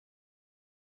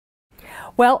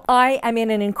Well, I am in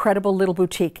an incredible little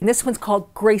boutique. And this one's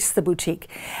called Grace the Boutique.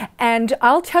 And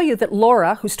I'll tell you that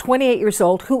Laura, who's 28 years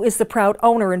old, who is the proud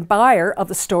owner and buyer of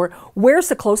the store, wears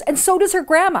the clothes, and so does her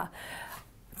grandma.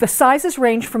 The sizes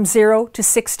range from 0 to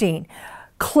 16.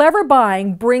 Clever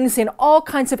buying brings in all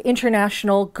kinds of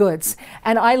international goods.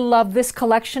 And I love this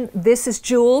collection. This is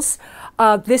Jewels.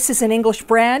 This is an English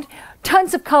brand.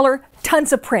 Tons of color,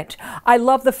 tons of print. I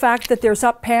love the fact that there's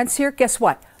up pants here. Guess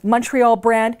what? Montreal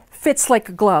brand, fits like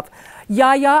a glove.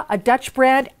 Yaya, a Dutch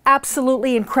brand,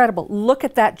 absolutely incredible. Look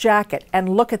at that jacket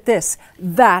and look at this.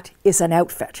 That is an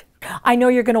outfit. I know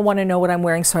you're going to want to know what I'm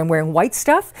wearing, so I'm wearing white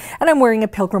stuff and I'm wearing a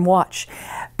pilgrim watch.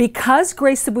 Because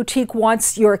Grace the Boutique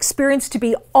wants your experience to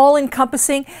be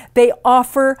all-encompassing, they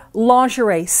offer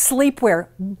lingerie, sleepwear,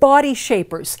 body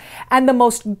shapers, and the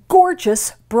most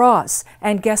gorgeous bras.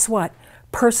 And guess what?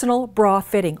 Personal bra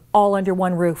fitting, all under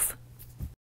one roof.